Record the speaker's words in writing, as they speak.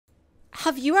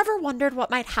Have you ever wondered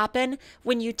what might happen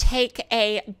when you take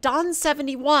a Dawn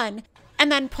 71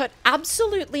 and then put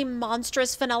absolutely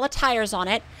monstrous vanilla tires on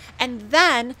it, and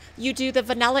then you do the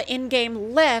vanilla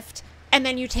in-game lift, and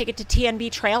then you take it to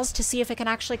TNB trails to see if it can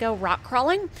actually go rock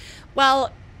crawling?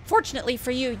 Well, fortunately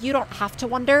for you, you don't have to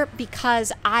wonder,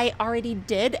 because I already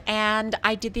did, and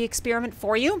I did the experiment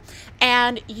for you,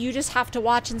 and you just have to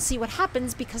watch and see what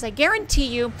happens, because I guarantee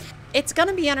you it's going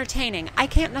to be entertaining. I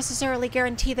can't necessarily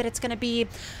guarantee that it's going to be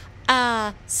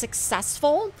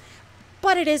successful,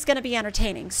 but it is going to be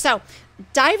entertaining. So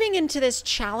diving into this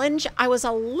challenge, I was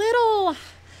a little,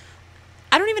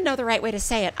 I don't even know the right way to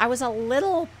say it. I was a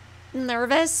little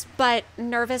nervous, but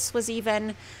nervous was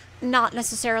even not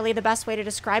necessarily the best way to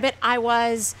describe it. I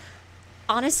was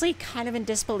honestly kind of in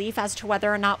disbelief as to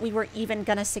whether or not we were even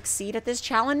going to succeed at this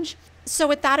challenge. So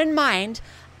with that in mind,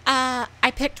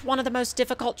 I picked one of the most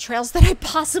difficult trails that I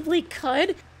possibly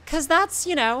could, because that's,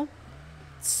 you know,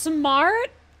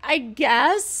 smart, I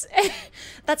guess.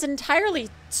 That's entirely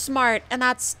smart, and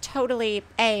that's totally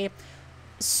a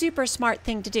super smart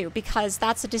thing to do, because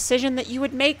that's a decision that you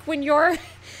would make when you're,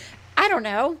 I don't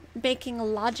know, making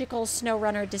logical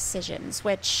SnowRunner decisions,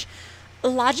 which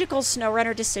logical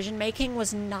SnowRunner decision making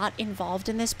was not involved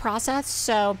in this process.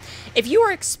 So if you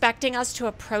were expecting us to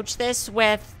approach this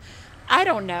with, I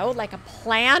don't know, like a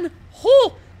plan,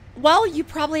 well, you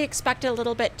probably expect a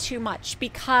little bit too much,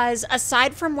 because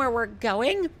aside from where we're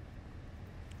going,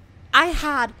 I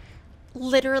had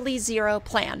literally zero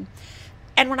plan.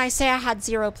 And when I say I had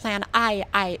zero plan,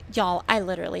 y'all, I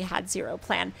literally had zero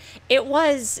plan. It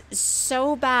was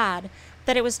so bad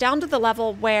that it was down to the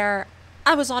level where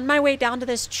I was on my way down to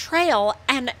this trail,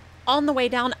 and on the way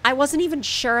down, I wasn't even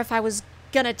sure if I was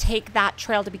gonna take that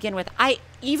trail to begin with.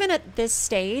 Even at this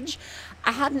stage,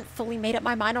 I hadn't fully made up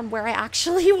my mind on where I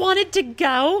actually wanted to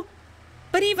go.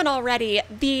 But even already,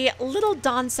 the little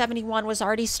Dawn 71 was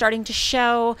already starting to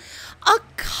show a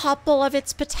couple of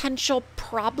its potential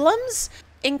problems,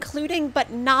 including, but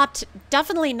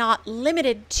definitely not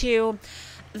limited to,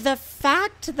 the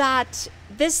fact that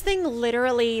this thing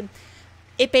literally,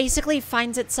 it basically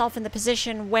finds itself in the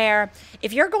position where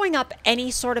if you're going up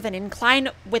any sort of an incline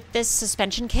with this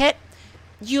suspension kit,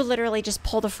 you literally just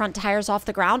pull the front tires off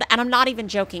the ground. And I'm not even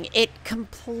joking. It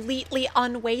completely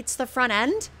unweights the front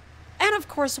end. And of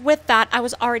course, with that, I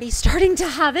was already starting to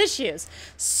have issues.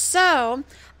 So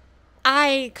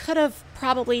I could have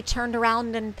probably turned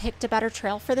around and picked a better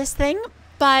trail for this thing,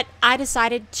 but I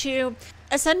decided to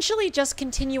essentially just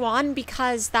continue on,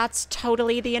 because that's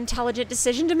totally the intelligent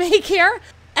decision to make here.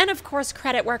 And of course,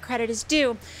 credit where credit is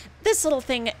due. This little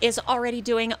thing is already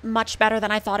doing much better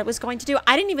than I thought it was going to do.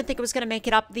 I didn't even think it was going to make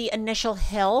it up the initial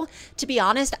hill, to be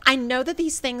honest. I know that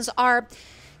these things are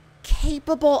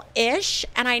capable-ish,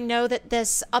 and I know that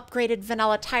this upgraded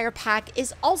vanilla tire pack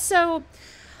is also,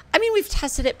 I mean, we've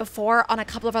tested it before on a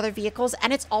couple of other vehicles,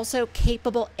 and it's also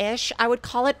capable-ish, I would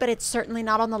call it, but it's certainly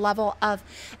not on the level of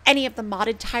any of the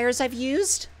modded tires I've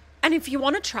used. And if you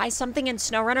want to try something in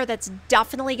SnowRunner that's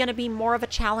definitely going to be more of a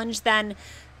challenge than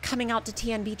coming out to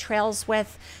TNB trails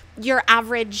with your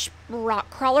average rock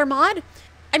crawler mod,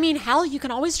 I mean, hell, you can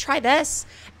always try this.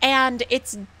 And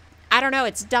it's, I don't know,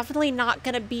 it's definitely not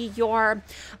going to be your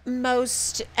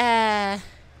most average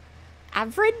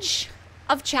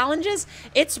of challenges.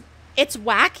 It's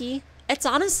wacky. It's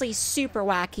honestly super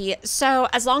wacky. So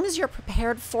as long as you're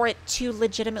prepared for it to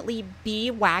legitimately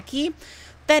be wacky,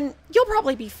 then you'll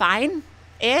probably be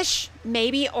fine-ish,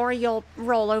 maybe, or you'll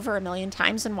roll over a million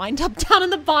times and wind up down in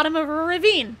the bottom of a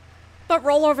ravine. But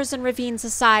rollovers and ravines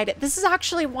aside, this is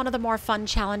actually one of the more fun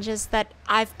challenges that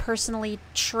I've personally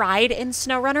tried in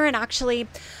SnowRunner, and actually,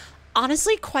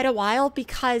 honestly, quite a while,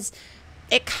 because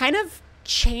it kind of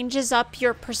changes up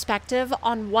your perspective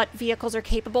on what vehicles are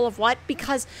capable of what,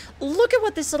 because look at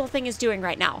what this little thing is doing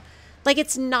right now. Like,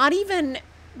 it's not even,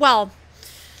 well,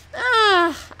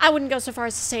 I wouldn't go so far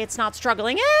as to say it's not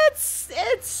struggling. It's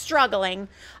struggling,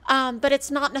 but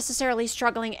it's not necessarily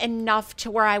struggling enough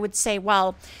to where I would say,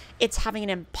 well, it's having an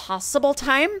impossible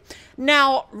time.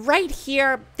 Now, right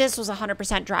here, this was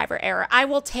 100% driver error. I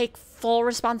will take full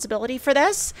responsibility for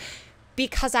this,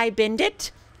 because I binned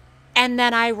it, and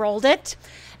then I rolled it,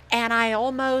 and I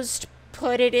almost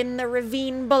put it in the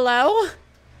ravine below.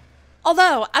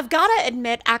 Although, I've got to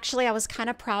admit, actually, I was kind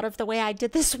of proud of the way I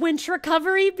did this winch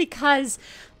recovery, because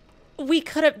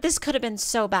this could have been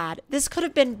so bad. This could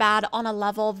have been bad on a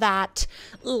level that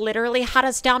literally had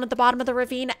us down at the bottom of the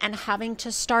ravine and having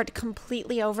to start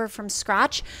completely over from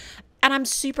scratch. And I'm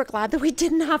super glad that we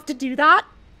didn't have to do that.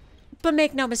 But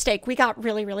make no mistake, we got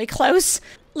really, really close.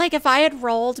 Like, if I had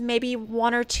rolled maybe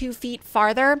 1 or 2 feet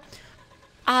farther,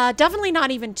 definitely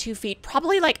not even 2 feet,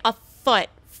 probably like a foot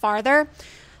farther,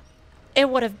 it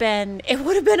would have been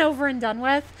over and done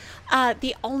with.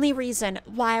 The only reason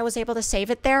why I was able to save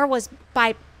it there was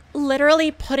by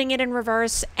literally putting it in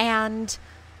reverse and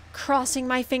crossing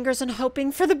my fingers and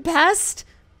hoping for the best.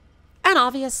 And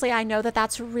obviously I know that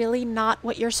that's really not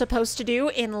what you're supposed to do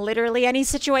in literally any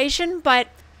situation, but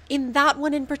in that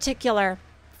one in particular,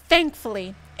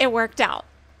 thankfully it worked out.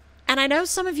 And I know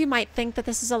some of you might think that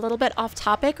this is a little bit off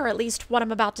topic, or at least what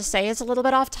I'm about to say is a little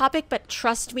bit off topic, but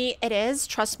trust me, it is.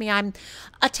 Trust me, I'm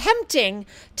attempting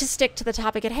to stick to the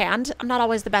topic at hand. I'm not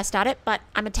always the best at it, but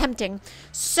I'm attempting.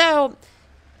 So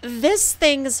this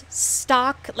thing's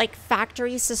stock, like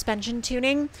factory suspension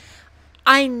tuning,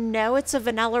 I know it's a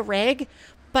vanilla rig,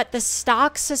 but the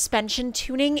stock suspension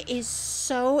tuning is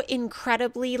so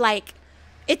incredibly,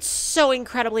 it's so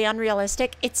incredibly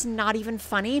unrealistic. It's not even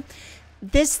funny.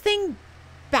 This thing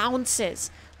bounces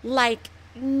like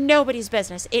nobody's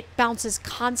business. It bounces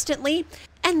constantly,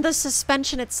 and the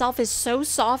suspension itself is so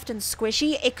soft and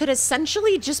squishy, it could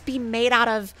essentially just be made out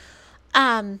of,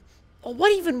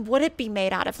 what even would it be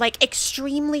made out of? Like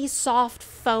extremely soft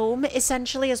foam,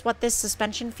 essentially, is what this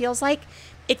suspension feels like.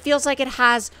 It feels like it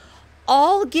has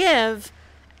all give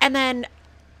and then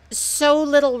so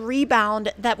little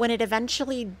rebound that when it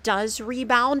eventually does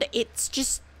rebound, it's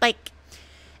just like,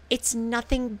 it's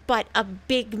nothing but a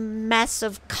big mess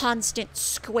of constant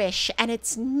squish, and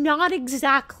it's not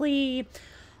exactly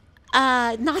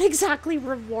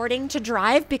rewarding to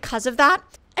drive because of that.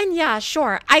 And yeah,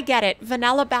 sure, I get it.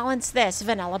 Vanilla balance this,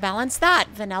 vanilla balance that,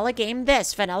 vanilla game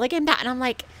this, vanilla game that. And I'm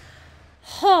like,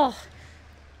 oh,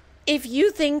 if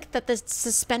you think that the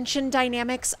suspension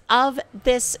dynamics of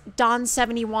this Dawn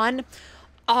 71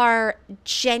 are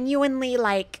genuinely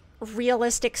like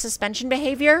realistic suspension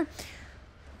behavior,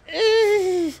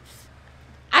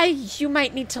 you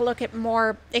might need to look at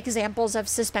more examples of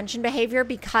suspension behavior,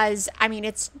 because I mean,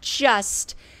 it's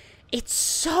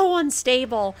so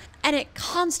unstable and it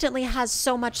constantly has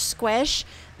so much squish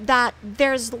that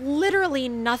there's literally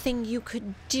nothing you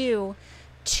could do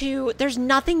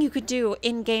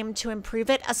in game to improve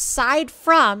it aside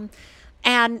from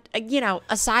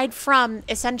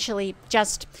essentially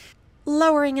just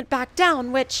lowering it back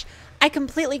down, which I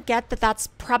completely get that that's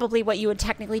probably what you would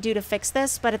technically do to fix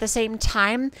this, but at the same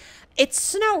time,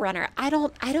 it's SnowRunner. I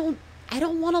don't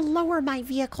want to lower my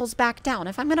vehicles back down.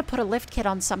 If I'm going to put a lift kit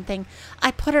on something, I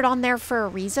put it on there for a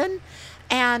reason,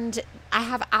 and I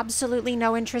have absolutely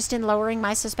no interest in lowering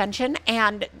my suspension.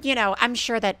 And, I'm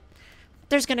sure that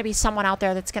there's going to be someone out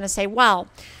there that's going to say, well,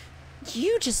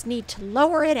 you just need to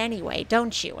lower it anyway,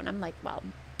 don't you? And I'm like, well,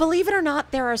 believe it or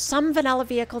not, there are some vanilla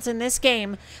vehicles in this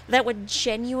game that would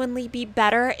genuinely be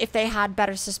better if they had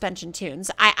better suspension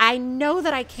tunes. I know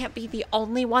that I can't be the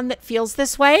only one that feels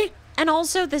this way. And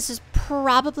also, this is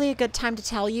probably a good time to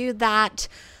tell you that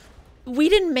we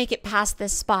didn't make it past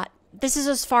this spot. This is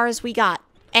as far as we got.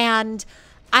 And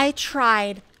I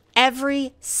tried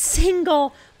every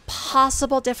single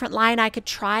possible different line I could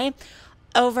try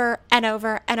over and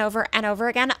over and over and over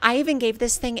again. I even gave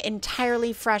this thing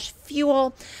entirely fresh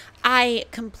fuel. I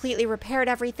completely repaired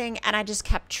everything, and I just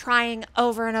kept trying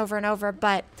over and over and over,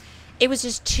 but it was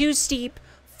just too steep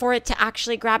for it to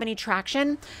actually grab any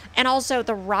traction. And also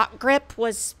the rock grip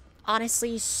was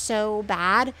honestly so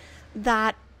bad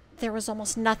that there was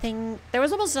almost nothing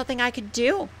I could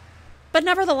do. But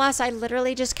nevertheless, I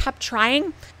literally just kept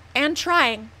trying and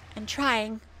trying and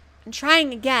trying and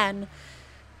trying again,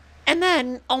 and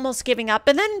then almost giving up,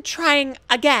 and then trying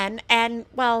again. And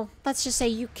well, let's just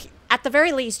say at the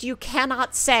very least, you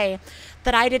cannot say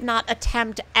that I did not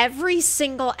attempt every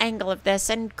single angle of this.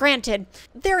 And granted,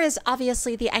 there is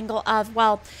obviously the angle of,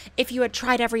 well, if you had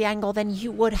tried every angle, then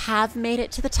you would have made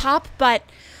it to the top. But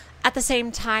at the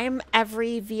same time,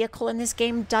 every vehicle in this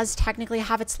game does technically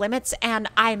have its limits, and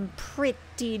I'm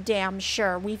pretty damn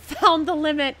sure we found the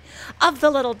limit of the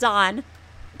little Dawn.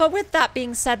 But with that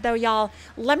being said, though, y'all,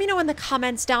 let me know in the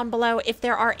comments down below if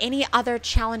there are any other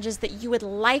challenges that you would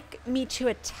like me to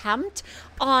attempt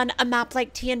on a map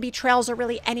like TNB Trails, or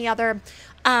really any other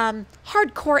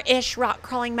hardcore-ish rock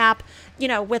crawling map,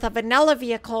 with a vanilla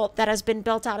vehicle that has been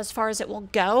built out as far as it will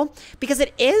go, because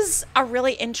it is a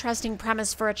really interesting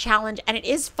premise for a challenge, and it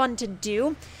is fun to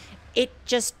do. It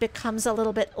just becomes a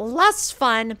little bit less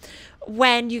fun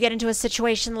when you get into a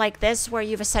situation like this, where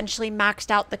you've essentially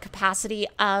maxed out the capacity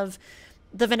of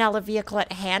the vanilla vehicle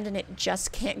at hand and it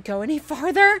just can't go any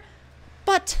farther.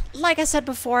 But like I said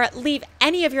before, leave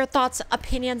any of your thoughts,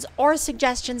 opinions, or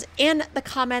suggestions in the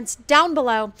comments down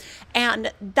below.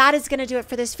 And that is going to do it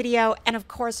for this video, and of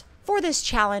course for this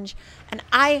challenge. And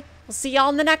I will see y'all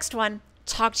in the next one.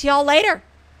 Talk to y'all later.